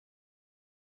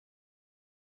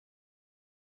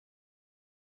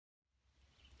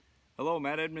Hello,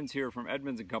 Matt Edmonds here from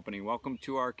Edmonds & Company. Welcome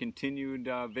to our continued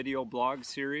video blog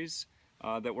series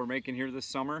that we're making here this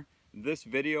summer. This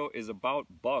video is about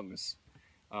bugs,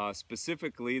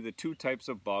 specifically the two types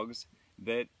of bugs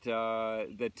that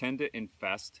tend to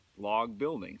infest log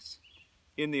buildings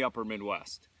in the upper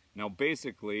Midwest. Now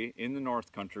basically, in the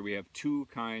North Country, we have two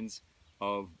kinds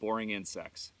of boring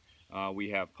insects. We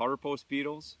have powder post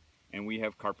beetles and we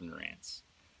have carpenter ants.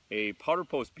 A powder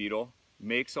post beetle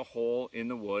makes a hole in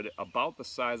the wood about the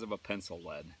size of a pencil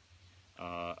lead.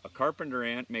 A carpenter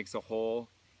ant makes a hole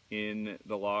in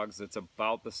the logs that's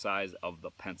about the size of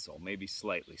the pencil, maybe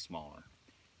slightly smaller.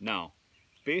 Now,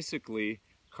 basically,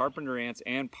 carpenter ants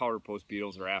and powder post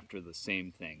beetles are after the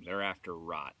same thing. They're after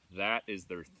rot. That is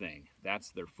their thing.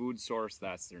 That's their food source.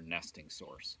 That's their nesting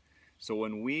source. So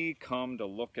when we come to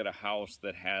look at a house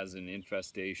that has an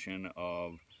infestation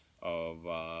of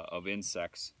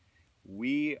insects,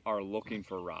 we are looking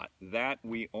for rot. That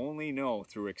we only know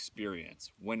through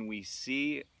experience. When we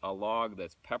see a log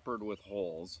that's peppered with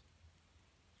holes,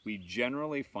 we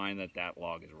generally find that that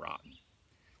log is rotten.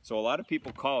 So a lot of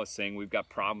people call us saying we've got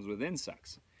problems with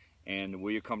insects, and will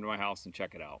you come to my house and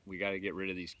check it out? We got to get rid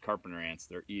of these carpenter ants.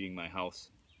 They're eating my house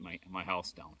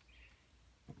down.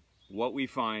 What we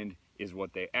find is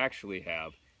what they actually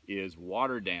have is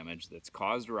water damage that's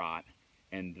caused rot,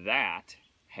 and that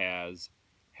has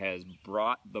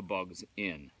brought the bugs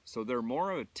in. So they're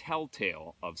more of a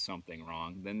telltale of something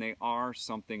wrong than they are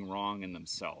something wrong in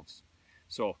themselves.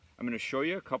 So I'm going to show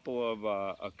you a couple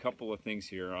of things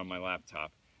here on my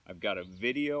laptop. I've got a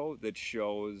video that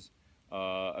shows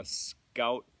a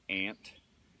scout ant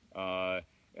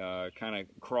kind of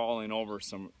crawling over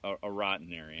a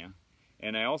rotten area,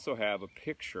 and I also have a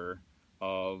picture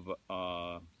of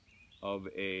a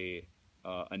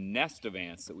nest of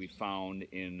ants that we found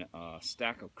in a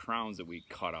stack of crowns that we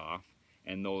cut off,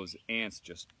 and those ants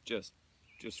just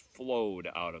flowed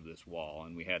out of this wall,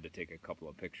 and we had to take a couple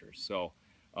of pictures. So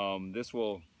this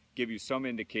will give you some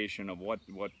indication of what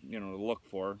to look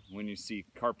for when you see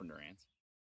carpenter ants.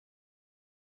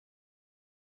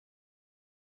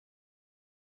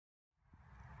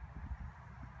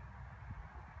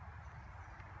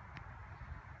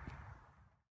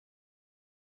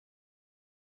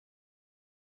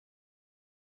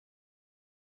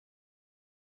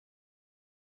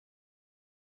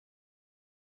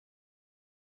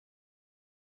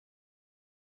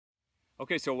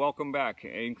 Okay, so welcome back.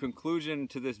 In conclusion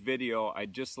to this video,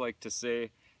 I'd just like to say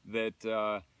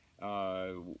that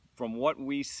from what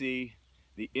we see,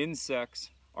 the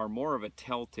insects are more of a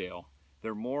telltale.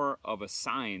 They're more of a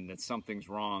sign that something's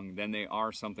wrong than they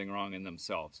are something wrong in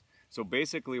themselves. So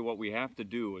basically what we have to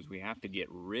do is we have to get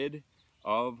rid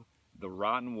of the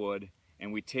rotten wood,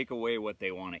 and we take away what they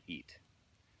want to eat.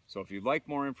 So if you'd like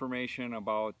more information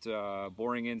about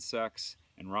boring insects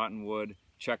and rotten wood,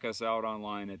 check us out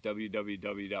online at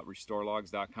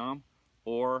www.restorelogs.com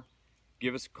or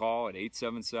give us a call at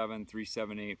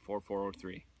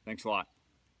 877-378-4403. Thanks a lot.